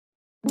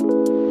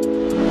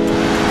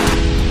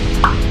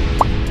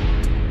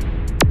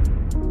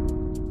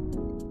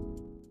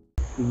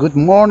Good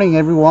morning,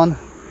 everyone.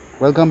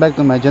 Welcome back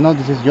to my channel.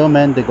 This is your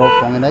man, the Golf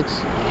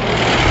X,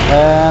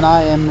 and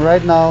I am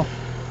right now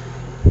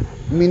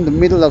in the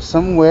middle of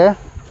somewhere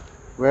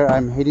where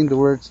I'm heading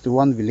towards to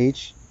one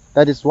village.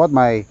 That is what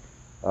my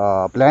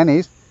plan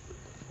is.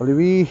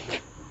 Only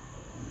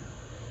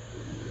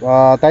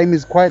time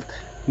is quite.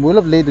 We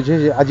love late to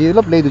change. Aji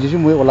love late to change.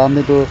 We olam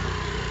ne to.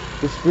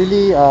 It's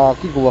really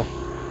kiko.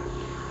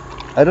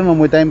 I don't know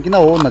my time. Kina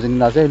ho na jing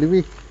na se.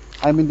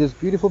 I'm in this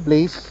beautiful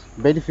place,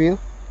 Battlefield.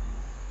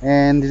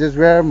 And this is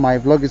where my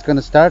vlog is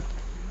gonna start.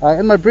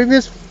 In my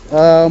previous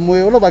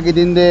mui bagi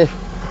din de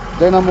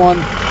dynamon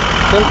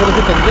self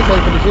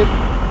photography.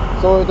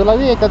 So ito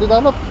lagi ita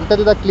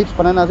clips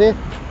panana se.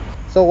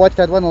 So watch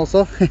that one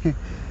also.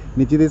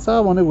 Nichi de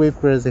sa mone wave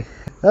crazy.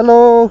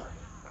 Hello.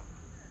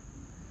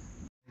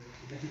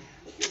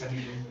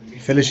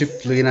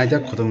 Fellowship lagi na ja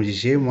khotom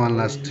jishi one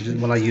last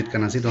mala youth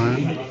kana si to.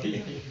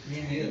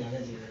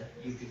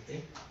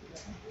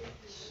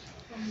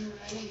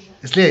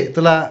 इसलिए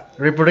तुला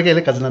reporter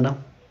केले कजना ना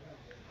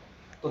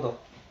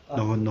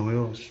no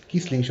yo ki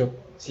slingshot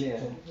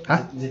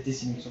ha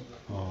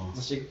oh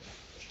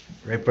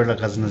rapper la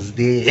kazna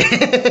zde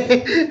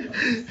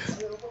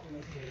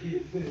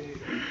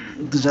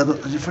tu jado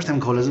first time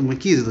college mo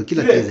ki zo ki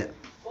la teze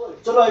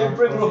chalo I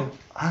break bro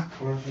ha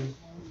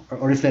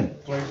oriflame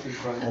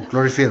oh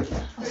chlorophyll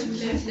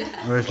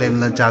la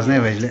charge nahi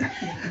bhajle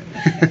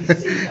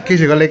ki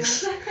jega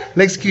lex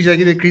ki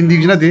jagi de green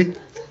dig na de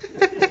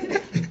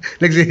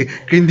lex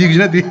green dig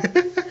na de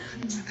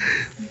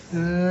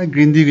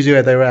green dig jo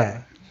eta ra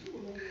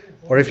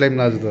oriflame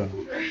na jo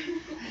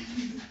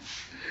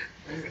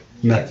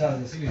na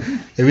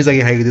ebi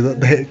jagi hai de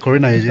kore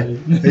na je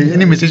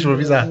any message for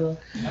visa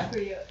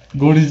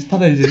gori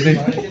thada je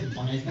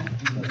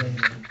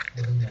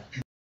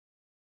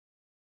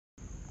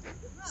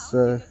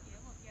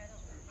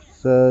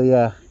so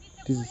yeah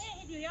this is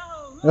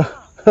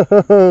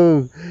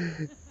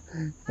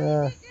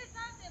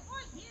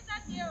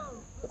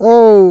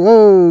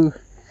oh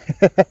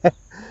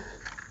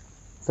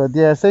so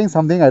they are saying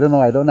something I don't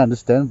know, I don't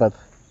understand, but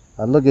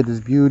look at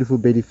this beautiful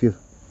Battlefield.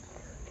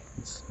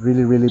 It's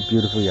really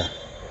beautiful. Yeah,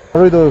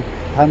 already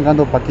time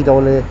kando paki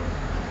jawle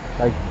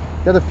like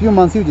just a few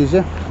months you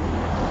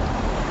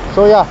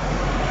so yeah,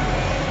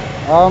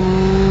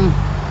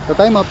 the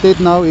time update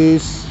now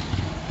is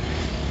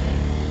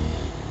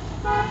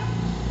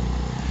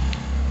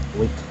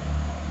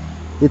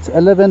it's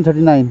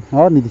 11:39.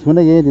 Oh,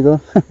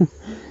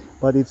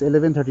 but it's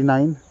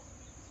 11:39.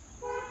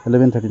 I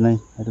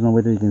don't know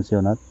whether you can see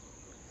or not.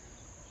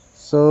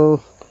 So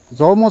it's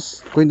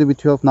almost going to be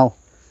 12 now.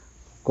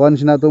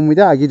 Let's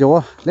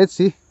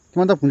see.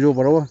 So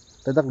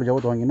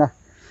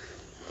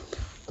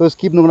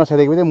skip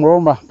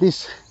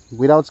please,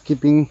 without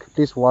skipping,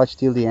 please watch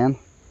till the end.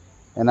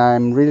 And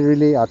I'm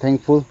really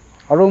thankful.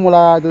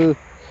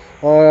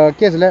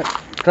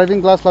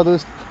 Driving class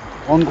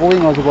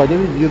ongoing also.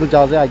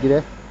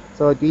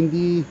 So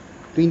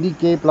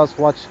 20k plus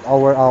watch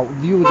our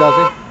view.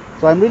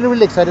 So I'm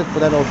really excited for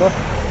that also.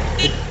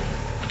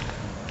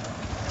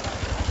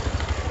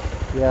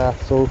 Yeah,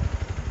 so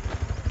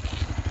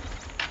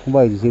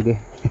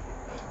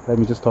let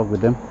me just talk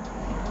with them.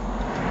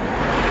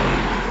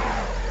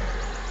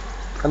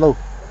 Hello.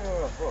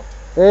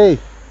 Hey.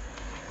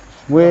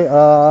 We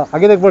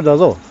आगे देख पड़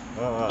जाओ.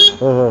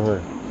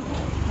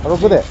 Hello,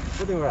 good day.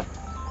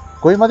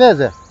 कोई मत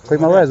है कोई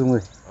मत है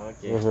तुम्हें.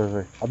 Okay.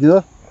 अभी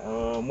तो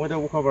moi da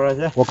wakabara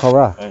je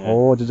wakabara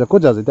oh je ko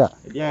ja zita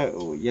ya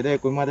yede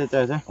koi ma de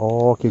cha je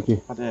oh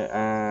okay ate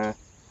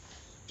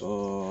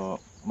to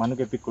manu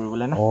ke pick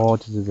koribole na oh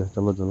je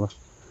chalo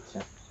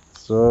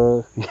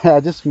so yeah, I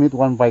just meet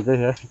one biker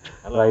here.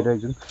 Rider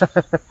ekjon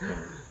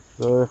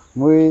so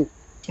moi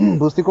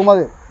dosti ko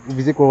ma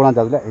visit korona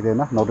jadle ide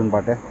na northern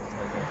part yeah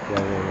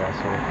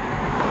so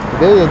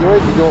today ye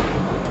video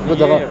ko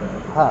jaga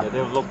ha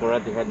yede vlog kora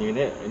dekha ni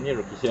ne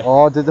rokise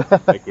oh je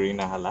green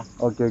na hala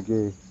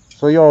okay.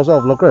 So you're also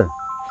a vlogger?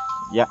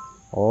 Yeah.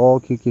 Oh,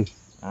 okay.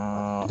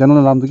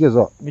 Channel name to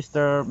so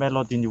Mr.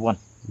 Melo 21.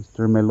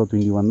 Mr. Melo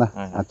 21 na.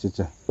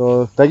 Acha.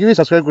 So thank you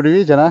subscribe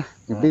kuri jana.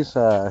 Please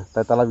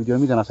tala video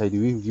mi jana side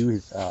view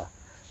his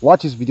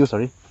watch his video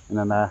sorry. And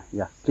then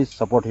yeah, please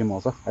support him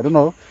also. I don't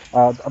know.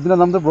 Abina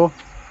nam to bro.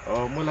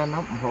 Mula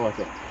nam Mao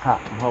ase. Ha,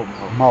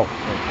 Mao.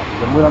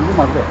 Mula nam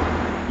Lima ase.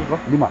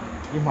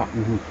 Lima.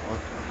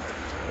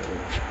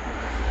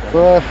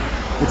 So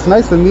it's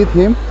nice to meet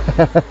him.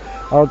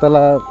 I'll tell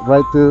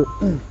right to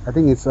I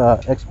think it's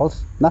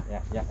X-Pulse, nah?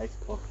 Yeah,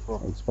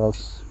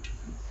 X-Pulse.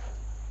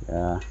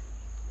 Yeah.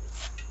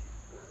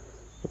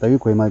 But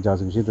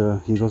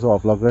he's also a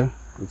vlogger.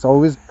 It's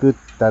always good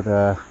that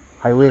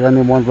highway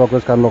and one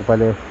vloggers can look by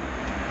though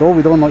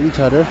we don't know each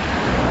other,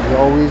 we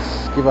always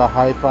give a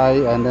high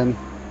five and then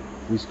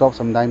we stop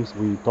sometimes,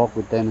 we talk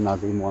with them in our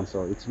game one,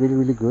 so it's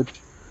really good.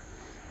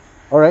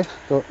 Alright,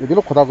 so if you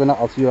look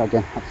I'll see you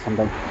again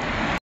sometime.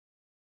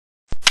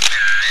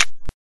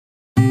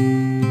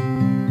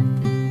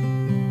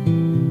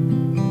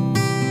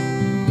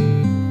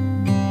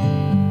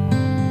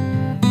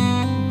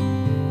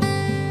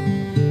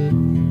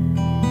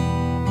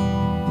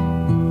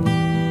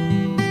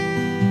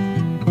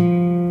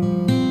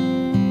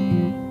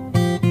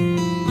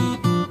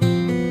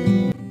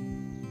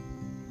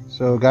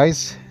 So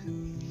guys,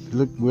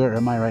 look where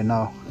am I right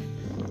now.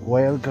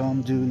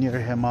 Welcome to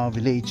Nerhema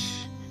village.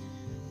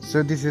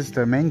 So this is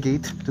the main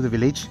gate to the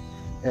village,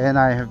 and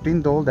I have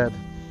been told that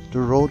the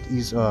road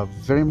is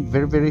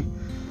very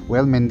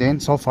well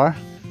maintained so far.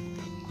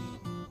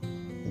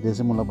 Look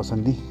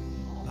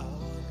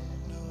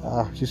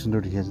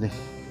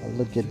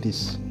at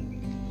this.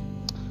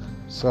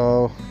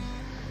 So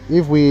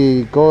if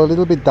we go a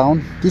little bit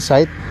down this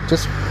side,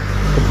 just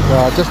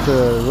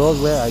the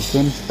road where I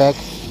came back,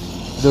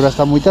 the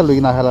rasta muita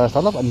luina hala rasta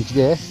lab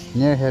anjide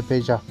near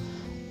Hepeja.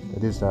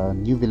 That is a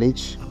new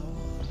village.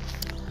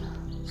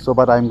 So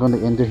but I'm going to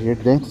enter here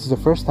today. This is the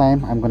first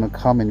time I'm going to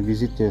come and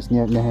visit this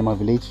Nerhema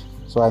village,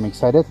 so I'm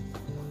excited.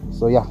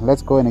 So yeah,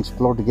 let's go and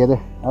explore together.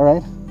 All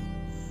right.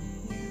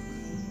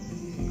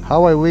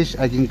 How I wish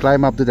I can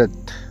climb up to that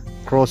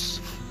cross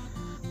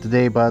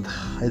today, but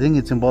I think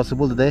it's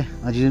impossible today.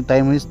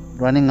 Time is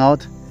running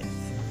out.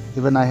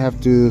 Even I have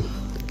to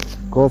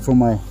go for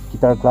my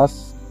guitar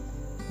class.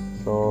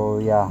 So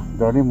yeah,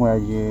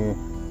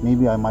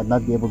 maybe I might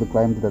not be able to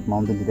climb to that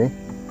mountain today,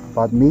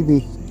 but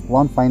maybe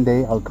one fine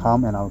day I'll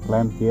come and I'll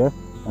climb here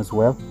as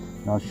well,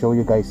 and I'll show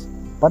you guys.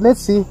 But let's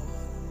see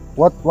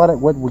what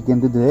we can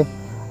do today.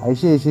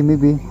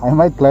 Maybe I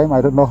might climb.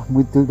 I don't know.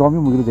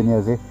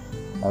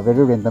 A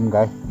very random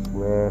guy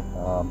where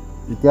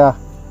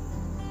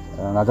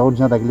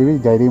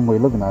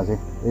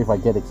if I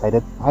get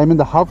excited. I'm in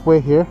the halfway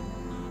here,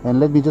 and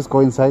let me just go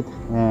inside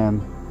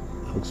and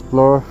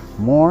explore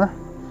more.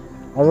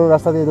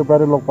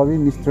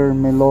 Mr.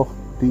 Melo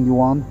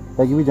 21.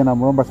 Thank you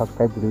for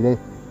subscribe today.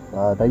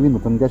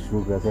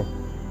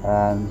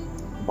 And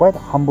quite a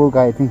humble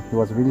guy. I think he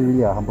was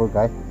really a humble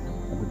guy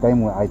at the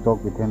time when I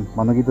talked with him.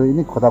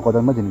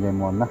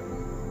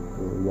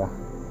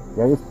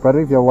 Yeah, brother,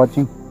 if you're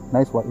watching,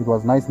 it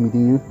was nice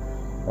meeting you,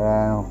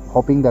 and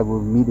hoping that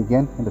we'll meet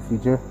again in the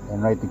future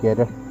and ride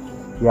together.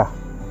 Yeah,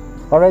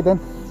 all right then,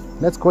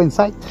 let's go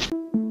inside.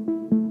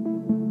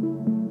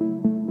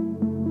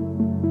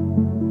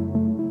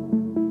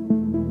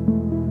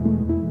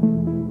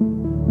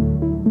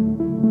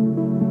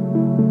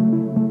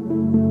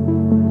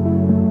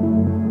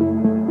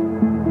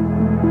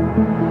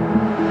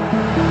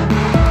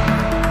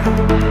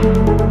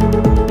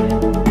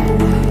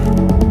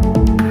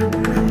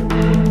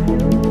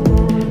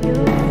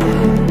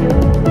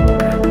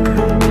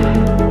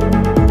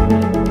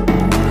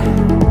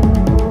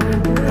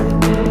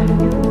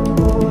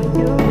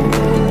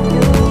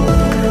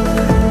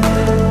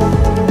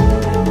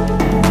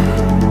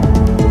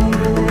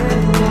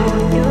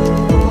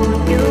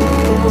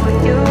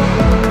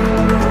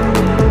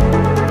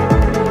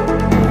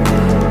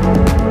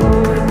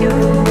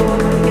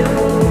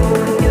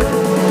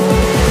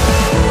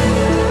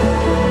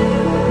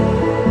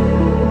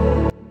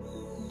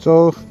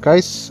 So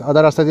guys,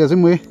 other rasta I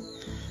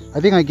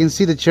think I can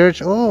see the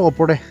church. Oh,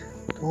 church.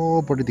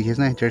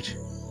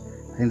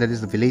 I think that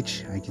is the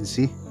village. I can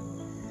see.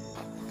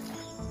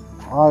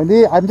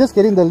 I'm just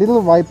getting the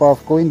little vibe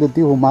of going to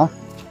Tihuma.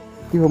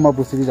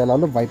 Busiri jala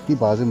vibe ti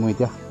baze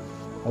moitia.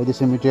 I the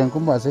cemetery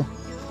angkum baze.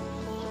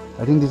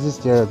 I think this is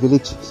their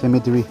village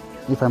cemetery,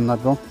 if I'm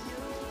not wrong.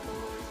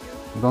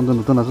 Don't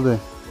know to nasu de.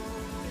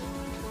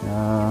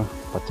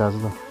 50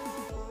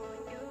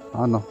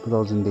 no,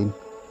 2010.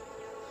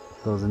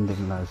 And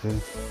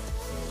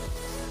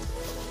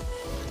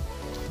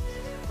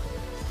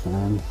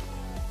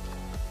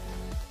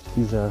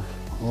these are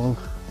all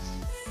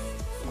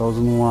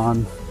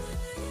 2001.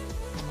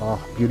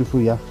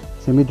 Beautiful, yeah.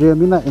 Cemetery, I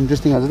mean,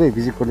 interesting as well.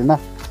 Visit Kolina.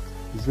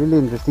 It's really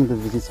interesting to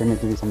visit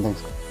cemetery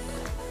sometimes.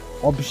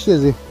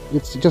 Obviously,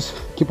 it's just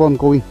keep on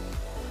going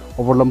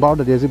over Lombard.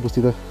 There's a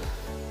bustida.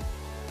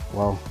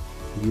 Wow,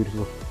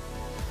 beautiful.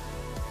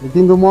 I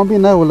think the more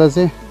na wala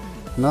say,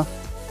 no.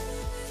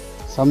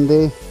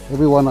 Someday,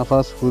 every one of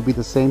us will be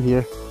the same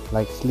here,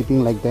 like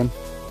sleeping like them.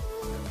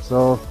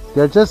 So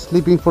they're just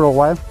sleeping for a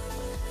while,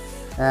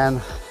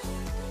 and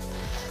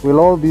we'll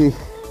all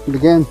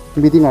begin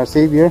meeting our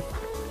Savior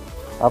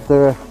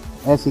after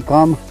as He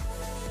come,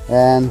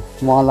 and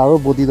Moalaru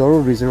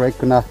Bodhidaru resurrect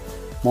kuna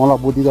Mola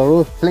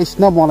Bodhidaru flesh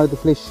na Mola the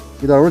flesh.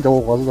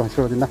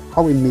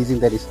 How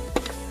amazing that is!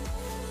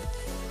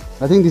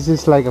 I think this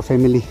is like a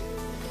family.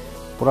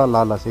 Pura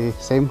lala say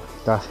same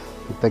the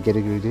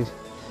category.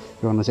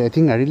 I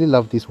think I really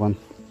love this one.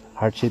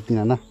 Heart shaped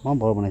na.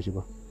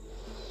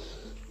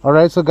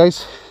 Alright, so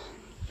guys,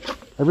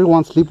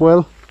 everyone sleep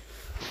well.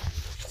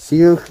 See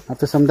you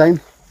after some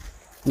time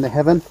in the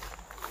heaven.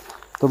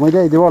 So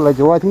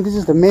I think this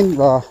is the main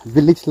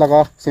village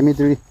laga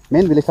cemetery.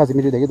 Main village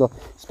cemetery.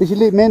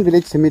 Especially main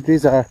village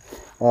cemeteries are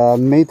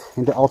made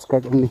in the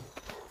outskirts only.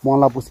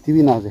 Mola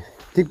Pustivi na.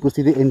 Thick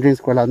Pustivi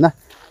entrance kola na.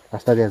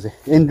 Rasta de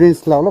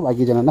entrance la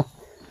agi jana na.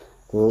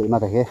 So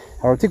not here.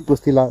 Our thick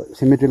Pustila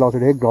cemetery la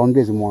ground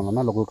base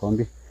na local ground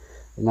be.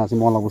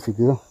 Mola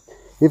Pustivi.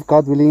 If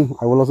God willing,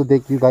 I will also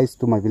take you guys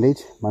to my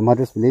village, my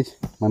mother's village,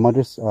 my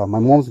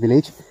mom's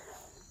village.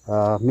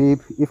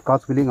 Maybe if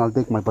God's willing, I'll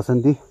take my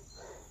Basandi.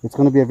 It's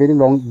going to be a very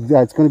long,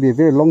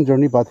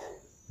 journey, but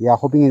yeah,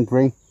 hoping and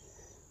praying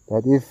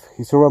that if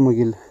Hisura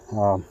Mugil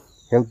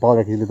help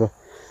power,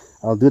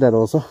 I'll do that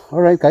also.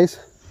 Alright guys,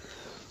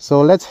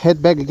 so let's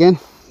head back again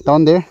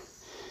down there.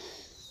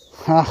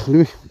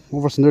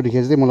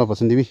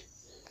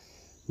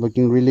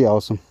 Looking really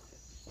awesome.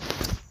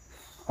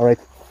 Alright,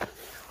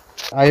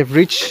 I have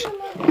reached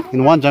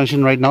in one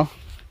junction right now,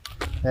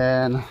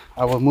 and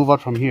I will move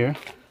out from here.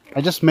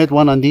 I just met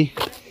one auntie,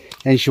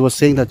 and she was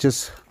saying that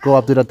just go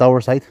up to the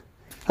tower side.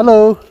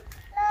 Hello.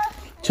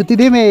 Chuti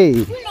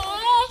deme.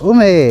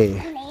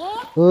 Ume.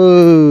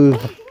 Oh.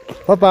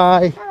 Bye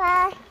bye.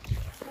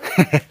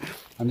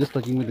 I'm just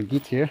talking with the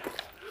kids here.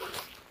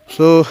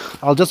 So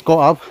I'll just go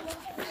up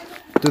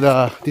to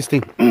this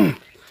thing,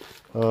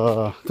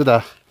 to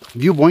the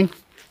viewpoint.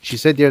 She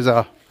said there's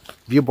a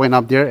viewpoint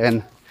up there,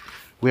 and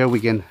where we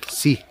can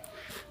see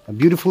a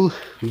beautiful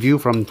view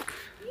from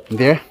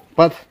there.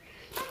 But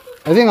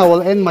I think I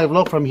will end my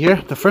vlog from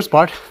here. The first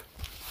part,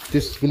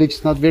 this village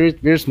is not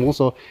very small,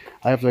 so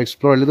I have to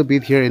explore a little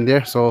bit here and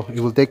there, so it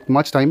will take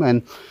much time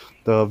and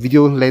the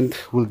video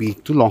length will be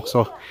too long.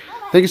 So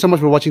thank you so much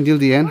for watching till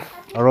the end.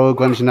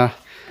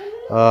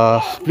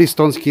 Please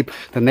don't skip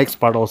the next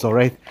part also,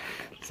 right?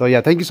 So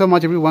yeah, thank you so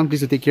much everyone.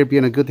 Please take care, be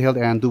in a good health,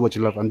 and do what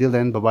you love. Until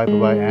then, bye bye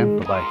and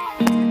bye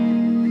bye.